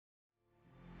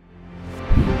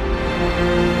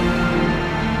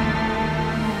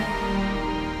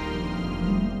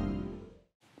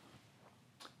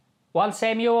1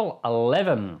 Samuel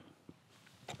 11.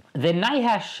 Then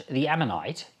Nahash the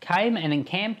Ammonite came and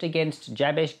encamped against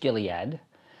Jabesh Gilead,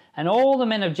 and all the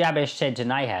men of Jabesh said to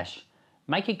Nahash,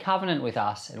 "Make a covenant with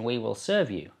us, and we will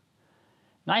serve you."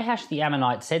 Nahash the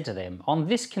Ammonite said to them, "On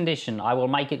this condition I will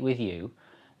make it with you,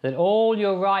 that all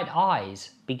your right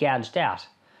eyes be gouged out.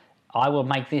 I will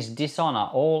make this dishonour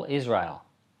all Israel."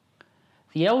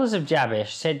 The elders of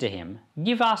Jabesh said to him,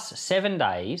 "Give us 7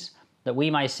 days, that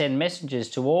we may send messengers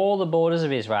to all the borders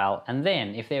of Israel, and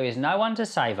then, if there is no one to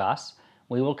save us,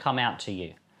 we will come out to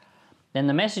you." Then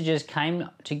the messengers came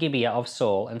to Gibeah of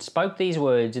Saul, and spoke these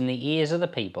words in the ears of the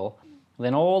people.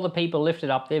 Then all the people lifted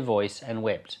up their voice and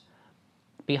wept.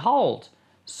 Behold,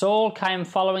 Saul came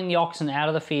following the oxen out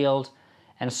of the field,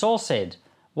 and Saul said,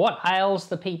 "What ails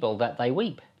the people that they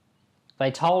weep?" They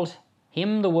told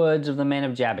him the words of the men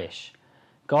of Jabesh.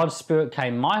 God's Spirit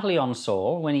came mightily on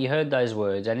Saul when he heard those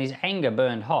words, and his anger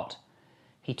burned hot.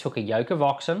 He took a yoke of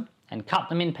oxen and cut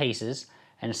them in pieces,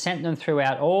 and sent them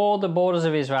throughout all the borders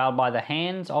of Israel by the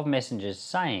hands of messengers,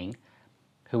 saying,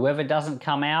 "Whoever doesn't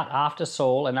come out after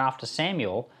Saul and after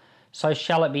Samuel, so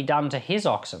shall it be done to his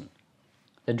oxen."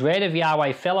 The dread of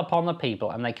Yahweh fell upon the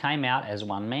people, and they came out as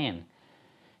one man.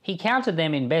 He counted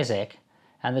them in Bezek,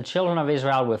 and the children of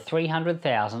Israel were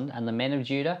 300,000, and the men of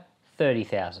Judah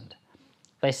 30,000.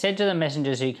 They said to the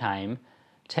messengers who came,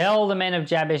 "Tell the men of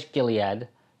Jabesh Gilead,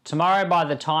 tomorrow by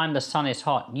the time the sun is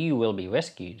hot, you will be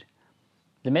rescued."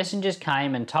 The messengers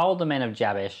came and told the men of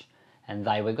Jabesh, and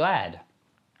they were glad.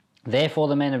 Therefore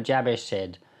the men of Jabesh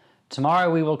said,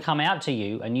 "Tomorrow we will come out to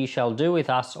you, and you shall do with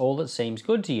us all that seems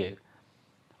good to you."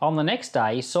 On the next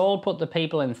day Saul put the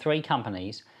people in 3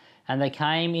 companies, and they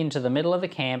came into the middle of the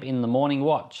camp in the morning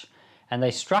watch, and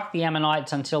they struck the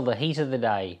Ammonites until the heat of the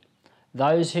day.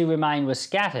 Those who remained were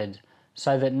scattered,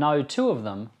 so that no 2 of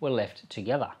them were left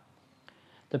together.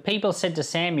 The people said to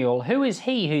Samuel, "Who is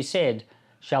he who said,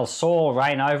 'Shall Saul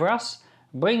reign over us?'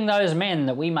 Bring those men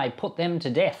that we may put them to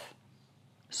death."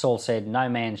 Saul said, "No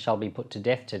man shall be put to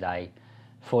death today,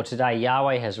 for today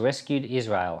Yahweh has rescued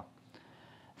Israel."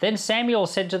 Then Samuel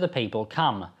said to the people,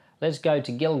 "Come, let's go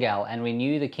to Gilgal and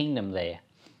renew the kingdom there."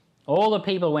 All the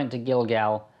people went to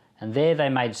Gilgal, and there they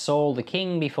made Saul the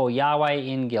king before Yahweh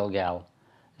in Gilgal.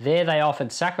 There they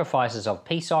offered sacrifices of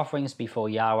peace offerings before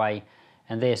Yahweh,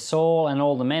 and there Saul and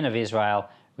all the men of Israel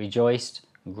rejoiced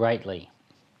greatly.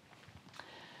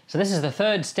 So this is the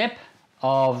 3rd step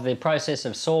of the process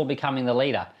of Saul becoming the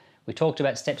leader. We talked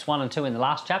about steps 1 and 2 in the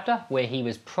last chapter, where he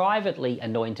was privately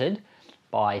anointed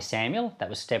by Samuel. That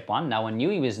was step 1. No one knew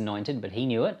he was anointed, but he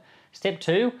knew it. Step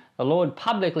 2, the Lord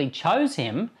publicly chose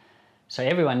him, so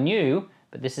everyone knew.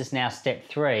 But this is now step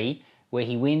 3, where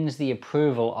he wins the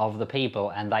approval of the people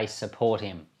and they support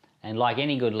him. And like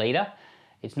any good leader,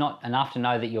 it's not enough to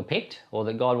know that you're picked or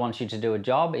that God wants you to do a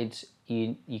job.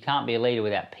 You can't be a leader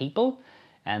without people,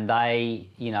 and they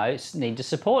need to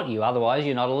support you. Otherwise,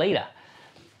 you're not a leader.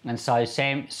 And so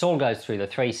Saul goes through the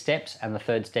 3 steps, and the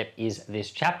 3rd step is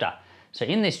this chapter. So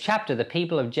in this chapter, the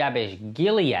people of Jabesh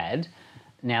Gilead.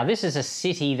 Now, this is a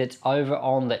city that's over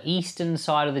on the eastern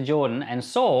side of the Jordan, and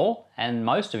Saul and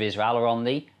most of Israel are on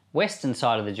the western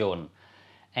side of the Jordan.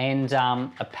 And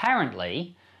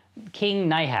apparently, King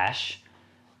Nahash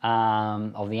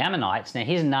of the Ammonites, now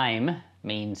his name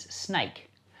means snake.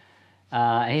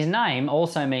 His name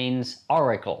also means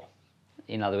oracle.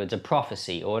 In other words, a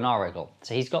prophecy or an oracle.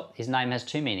 So his name has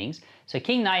 2 meanings. So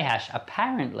King Nahash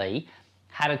apparently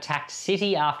had attacked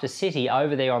city after city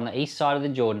over there on the east side of the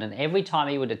Jordan, and every time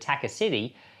he would attack a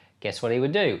city, guess what he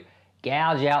would do?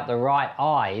 Gouge out the right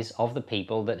eyes of the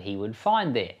people that he would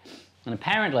find there. And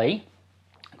apparently,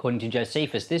 according to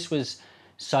Josephus, this was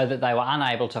so that they were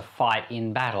unable to fight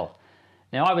in battle.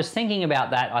 Now, I was thinking about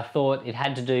that. I thought it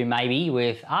had to do maybe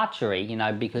with archery,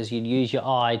 because you'd use your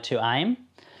eye to aim.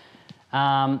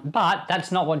 But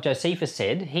that's not what Josephus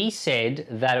said. He said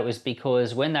that it was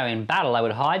because when they were in battle, they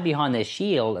would hide behind their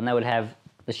shield, and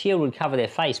the shield would cover their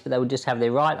face, but they would just have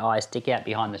their right eye stick out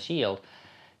behind the shield.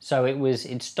 So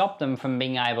it stopped them from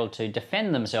being able to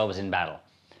defend themselves in battle.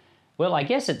 Well, I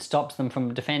guess it stops them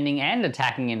from defending and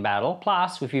attacking in battle.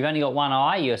 Plus, if you've only got one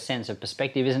eye, your sense of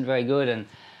perspective isn't very good.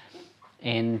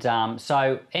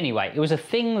 So anyway, it was a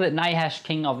thing that Nahash,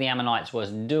 king of the Ammonites,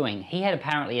 was doing. He had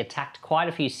apparently attacked quite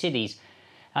a few cities.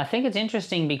 And I think it's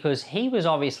interesting because he was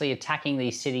obviously attacking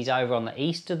these cities over on the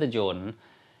east of the Jordan,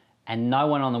 and no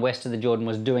one on the west of the Jordan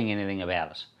was doing anything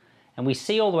about it. And we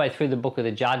see all the way through the book of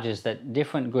the Judges that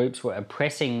different groups were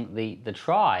oppressing the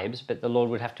tribes, but the Lord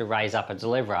would have to raise up a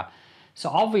deliverer. So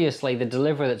obviously the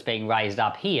deliverer that's being raised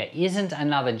up here isn't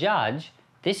another judge.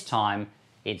 This time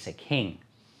it's a king.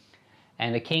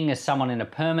 And a king is someone in a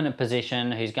permanent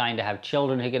position who's going to have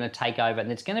children who are going to take over,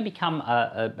 and it's going to become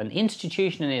an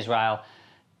institution in Israel,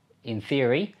 in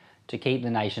theory, to keep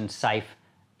the nation safe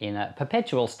in a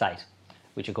perpetual state,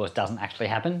 which of course doesn't actually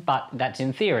happen, but that's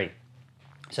in theory.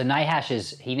 So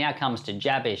Nahash he now comes to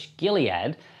Jabesh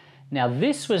Gilead. Now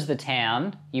this was the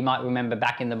town, you might remember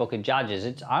back in the book of Judges,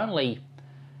 it's only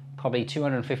probably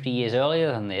 250 years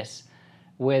earlier than this,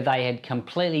 where they had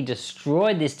completely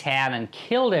destroyed this town and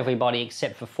killed everybody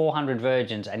except for 400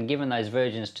 virgins and given those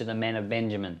virgins to the men of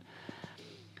Benjamin.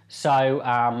 So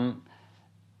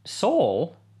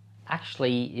Saul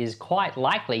actually is quite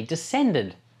likely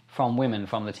descended from women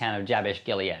from the town of Jabesh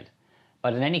Gilead.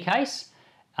 But in any case,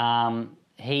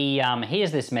 he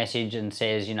hears this message and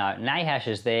says, Nahash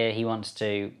is there. He wants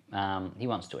to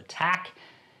attack.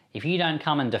 If you don't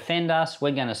come and defend us,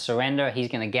 we're going to surrender. He's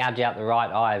going to gouge out the right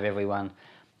eye of everyone.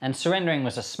 And surrendering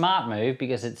was a smart move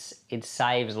because it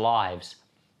saves lives.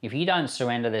 If you don't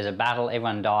surrender, there's a battle,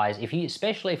 everyone dies.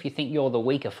 Especially if you think you're the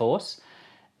weaker force,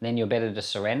 then you're better to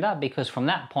surrender, because from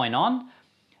that point on,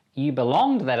 you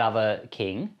belong to that other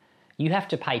king. You have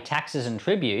to pay taxes and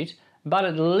tribute, but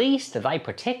at least they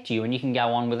protect you and you can go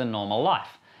on with a normal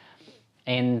life.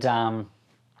 And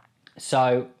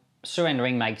so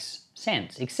surrendering makes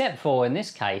sense, except for in this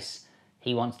case,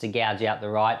 he wants to gouge out the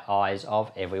right eyes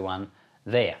of everyone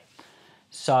there.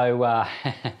 So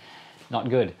not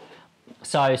good.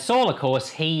 So Saul, of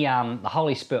course, the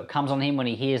Holy Spirit comes on him when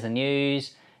he hears the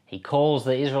news. He calls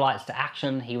the Israelites to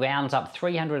action. He rounds up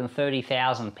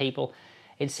 330,000 people.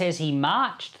 It says he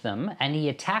marched them and he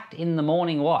attacked in the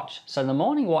morning watch. So the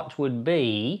morning watch would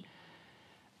be,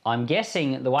 I'm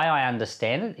guessing, the way I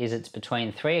understand it is it's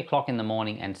between 3 o'clock in the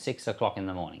morning and 6 o'clock in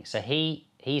the morning. So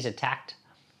he's attacked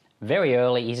very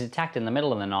early. He's attacked in the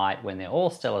middle of the night when they're all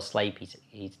still asleep.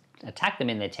 He's attacked them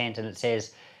in their tent, and it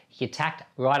says he attacked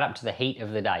right up to the heat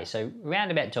of the day. So round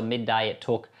about till midday, it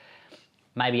took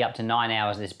maybe up to 9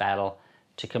 hours this battle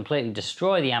to completely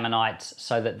destroy the Ammonites,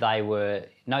 so that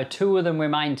no two of them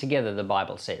remained together, the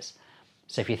Bible says.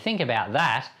 So if you think about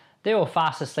that, they're all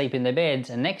fast asleep in their beds,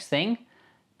 and next thing,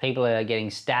 people are getting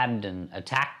stabbed and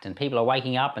attacked, and people are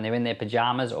waking up and they're in their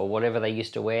pajamas or whatever they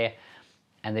used to wear,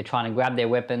 and they're trying to grab their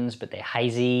weapons, but they're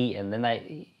hazy, and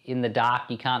then in the dark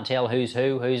you can't tell who's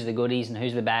who's the goodies and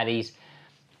who's the baddies,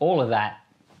 all of that.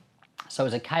 So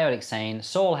it's a chaotic scene.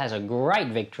 Saul has a great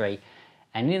victory,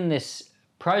 and in this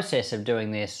process of doing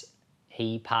this,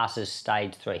 he passes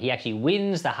stage 3. He actually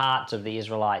wins the hearts of the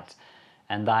Israelites,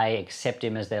 and they accept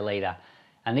him as their leader.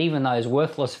 And even those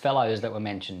worthless fellows that were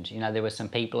mentioned, there were some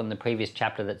people in the previous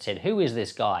chapter that said, who is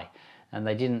this guy? And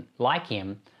they didn't like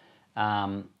him.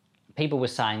 People were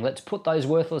saying, let's put those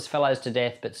worthless fellows to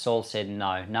death, but Saul said,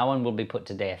 no one will be put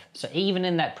to death. So even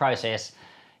in that process,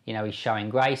 he's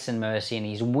showing grace and mercy, and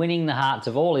he's winning the hearts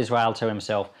of all Israel to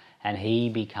himself, and he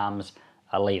becomes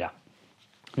a leader.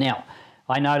 Now,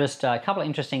 I noticed a couple of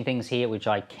interesting things here which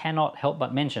I cannot help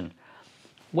but mention.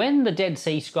 When the Dead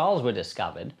Sea Scrolls were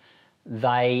discovered,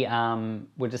 they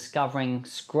were discovering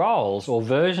scrolls or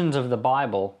versions of the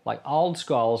Bible, like old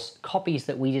scrolls, copies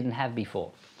that we didn't have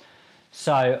before.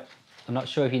 So I'm not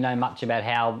sure if you know much about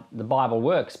how the Bible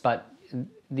works, but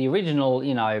the original,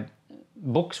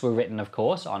 books were written, of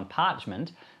course, on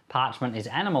parchment. Parchment is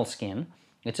animal skin.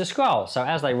 It's a scroll. So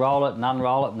as they roll it and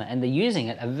unroll it and they're using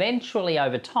it, eventually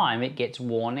over time it gets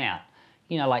worn out.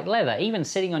 Like leather, even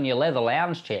sitting on your leather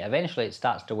lounge chair, eventually it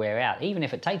starts to wear out, even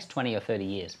if it takes 20 or 30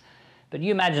 years. But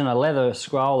you imagine a leather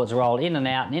scroll that's rolled in and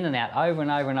out and in and out over and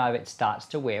over and over, it starts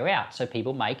to wear out. So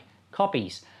people make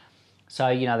copies. So,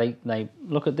 they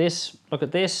look at this,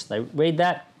 they read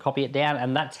that, copy it down,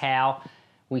 and that's how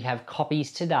we have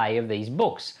copies today of these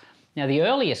books. Now, the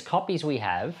earliest copies we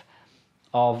have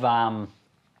of,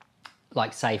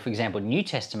 like, say, for example, New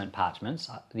Testament parchments,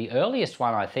 the earliest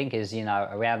one, I think, is,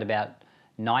 around about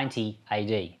 90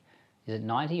 AD. Is it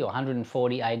 90 or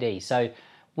 140 AD? So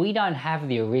we don't have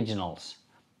the originals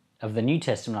of the New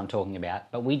Testament I'm talking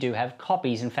about, but we do have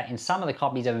copies. In fact, and some of the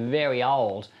copies are very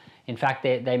old. In fact,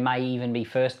 they may even be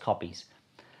first copies.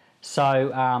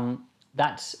 So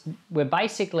we're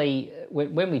basically,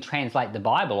 when we translate the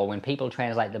Bible, or when people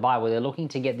translate the Bible, they're looking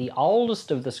to get the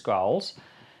oldest of the scrolls,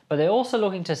 but they're also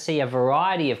looking to see a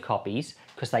variety of copies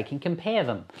because they can compare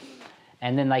them.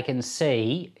 And then they can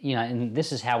see, and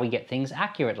this is how we get things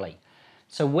accurately.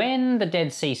 So when the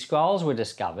Dead Sea Scrolls were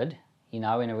discovered, in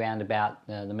around about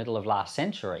the middle of last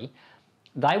century,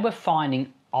 they were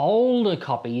finding older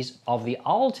copies of the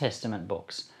Old Testament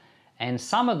books, and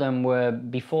some of them were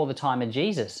before the time of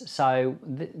Jesus. So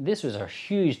this was a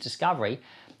huge discovery,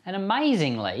 and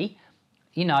amazingly,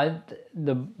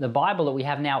 the Bible that we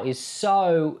have now is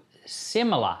so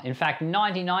similar. In fact,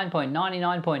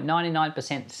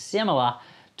 99.99.99% similar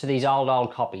to these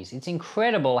old copies. It's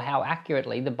incredible how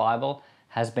accurately the Bible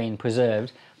has been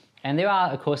preserved. And there are,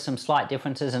 of course, some slight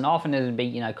differences, and often it'd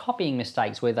be, copying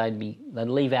mistakes where they'd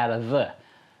leave out a the,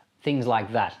 things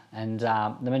like that. And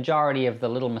the majority of the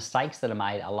little mistakes that are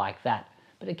made are like that.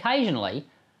 But occasionally,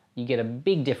 you get a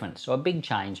big difference or a big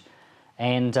change.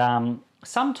 And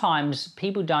sometimes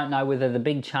people don't know whether the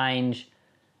big change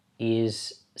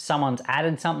is someone's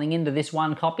added something into this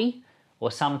one copy, or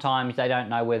sometimes they don't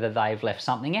know whether they've left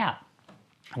something out.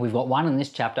 We've got one in this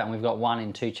chapter, and we've got one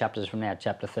in 2 chapters from now,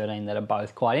 chapter 13, that are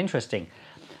both quite interesting.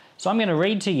 So I'm going to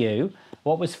read to you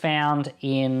what was found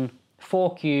in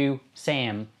 4Q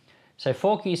Sam. So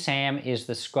 4Q Sam is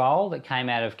the scroll that came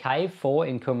out of Cave 4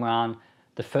 in Qumran,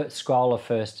 the first scroll of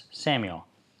 1 Samuel.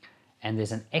 And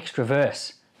there's an extra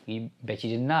verse. You bet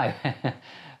you didn't know.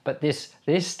 But this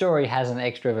story has an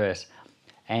extra verse,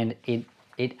 and it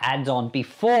adds on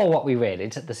before what we read.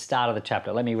 It's at the start of the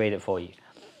chapter. Let me read it for you.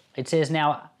 It says,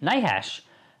 "Now Nahash,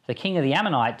 the king of the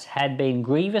Ammonites, had been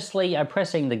grievously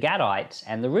oppressing the Gadites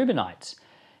and the Reubenites.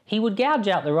 He would gouge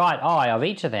out the right eye of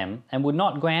each of them and would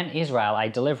not grant Israel a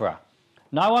deliverer.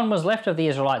 No one was left of the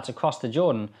Israelites across the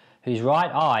Jordan whose right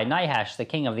eye Nahash, the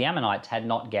king of the Ammonites, had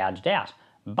not gouged out.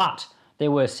 But there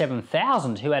were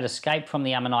 7,000 who had escaped from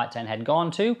the Ammonites and had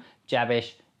gone to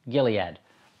Jabesh Gilead."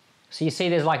 So you see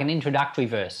there's like an introductory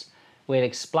verse where it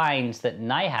explains that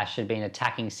Nahash had been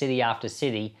attacking city after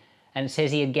city, and it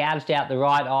says he had gouged out the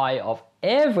right eye of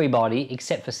everybody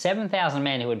except for 7,000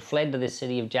 men who had fled to this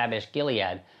city of Jabesh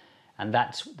Gilead, and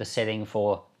that's the setting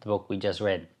for the book we just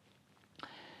read.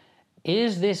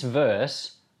 Is this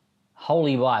verse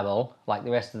Holy Bible like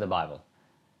the rest of the Bible?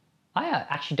 I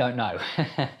actually don't know.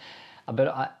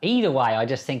 But either way, I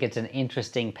just think it's an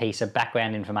interesting piece of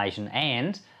background information,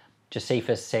 and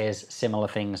Josephus says similar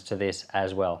things to this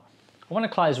as well. I want to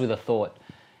close with a thought.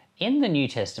 In the New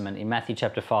Testament, in Matthew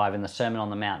chapter 5, in the Sermon on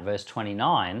the Mount, verse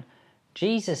 29,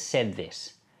 Jesus said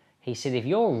this. He said, if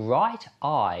your right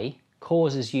eye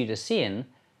causes you to sin,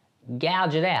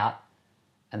 gouge it out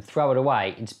and throw it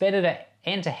away. It's better to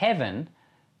enter heaven,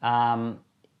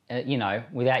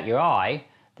 without your eye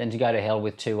than to go to hell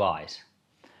with 2 eyes.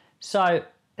 So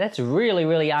that's really,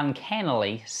 really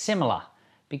uncannily similar,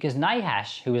 because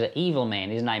Nahash, who was an evil man,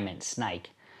 his name meant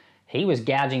snake, he was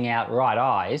gouging out right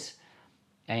eyes,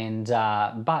 and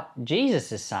but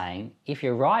Jesus is saying, if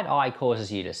your right eye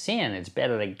causes you to sin, it's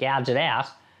better to gouge it out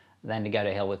than to go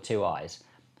to hell with 2 eyes.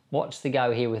 What's the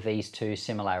go here with these 2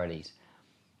 similarities?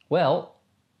 Well,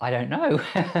 I don't know.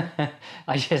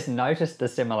 I just noticed the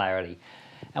similarity.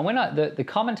 And when the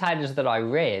commentators that I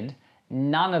read,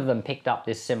 none of them picked up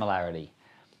this similarity.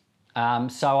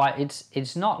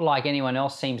 It's not like anyone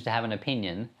else seems to have an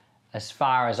opinion, as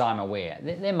far as I'm aware.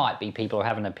 There might be people who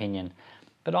have an opinion,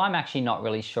 but I'm actually not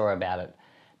really sure about it.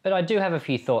 But I do have a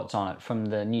few thoughts on it from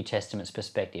the New Testament's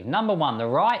perspective. Number one, the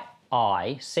right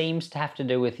eye seems to have to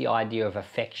do with the idea of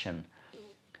affection.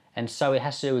 And so it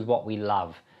has to do with what we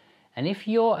love. And if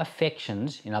your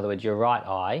affections, in other words, your right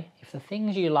eye, if the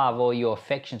things you love or your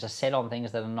affections are set on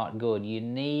things that are not good, you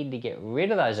need to get rid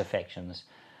of those affections.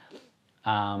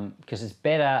 Because it's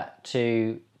better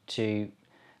to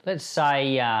let's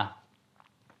say,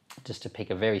 just to pick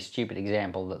a very stupid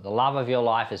example, that the love of your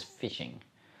life is fishing.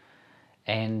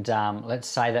 And let's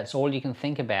say that's all you can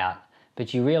think about,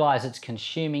 but you realize it's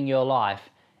consuming your life.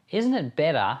 Isn't it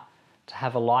better to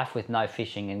have a life with no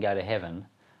fishing and go to heaven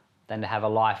than to have a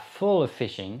life full of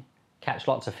fishing, catch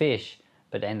lots of fish,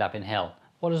 but end up in hell?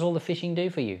 What does all the fishing do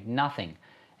for you? Nothing.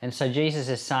 And so Jesus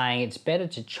is saying it's better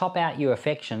to chop out your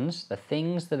affections, the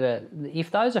things that are, if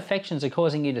those affections are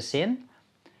causing you to sin,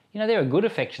 there are good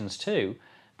affections too,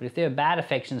 but if there are bad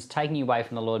affections taking you away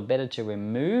from the Lord, better to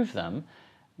remove them.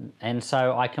 And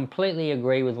so I completely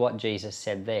agree with what Jesus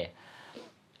said there.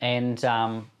 And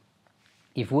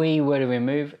if we were to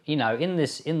remove, in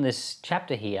this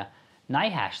chapter here,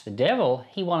 Nahash, the devil,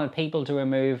 he wanted people to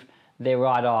remove their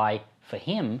right eye for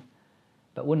him,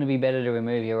 but wouldn't it be better to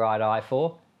remove your right eye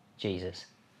for Jesus?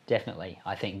 Definitely,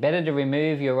 I think. Better to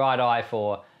remove your right eye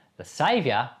for the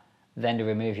Saviour than to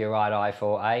remove your right eye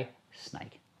for a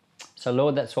snake. So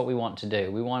Lord, that's what we want to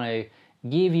do. We want to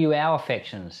give you our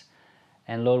affections.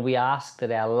 And Lord, we ask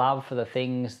that our love for the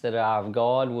things that are of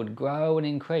God would grow and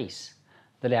increase,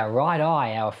 that our right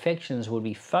eye, our affections would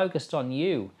be focused on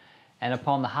you and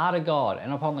upon the heart of God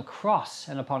and upon the cross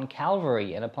and upon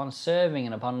Calvary and upon serving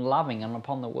and upon loving and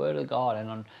upon the Word of God and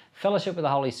on fellowship with the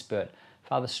Holy Spirit.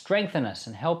 Father, strengthen us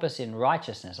and help us in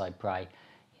righteousness, I pray.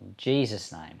 In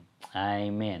Jesus' name,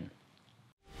 amen.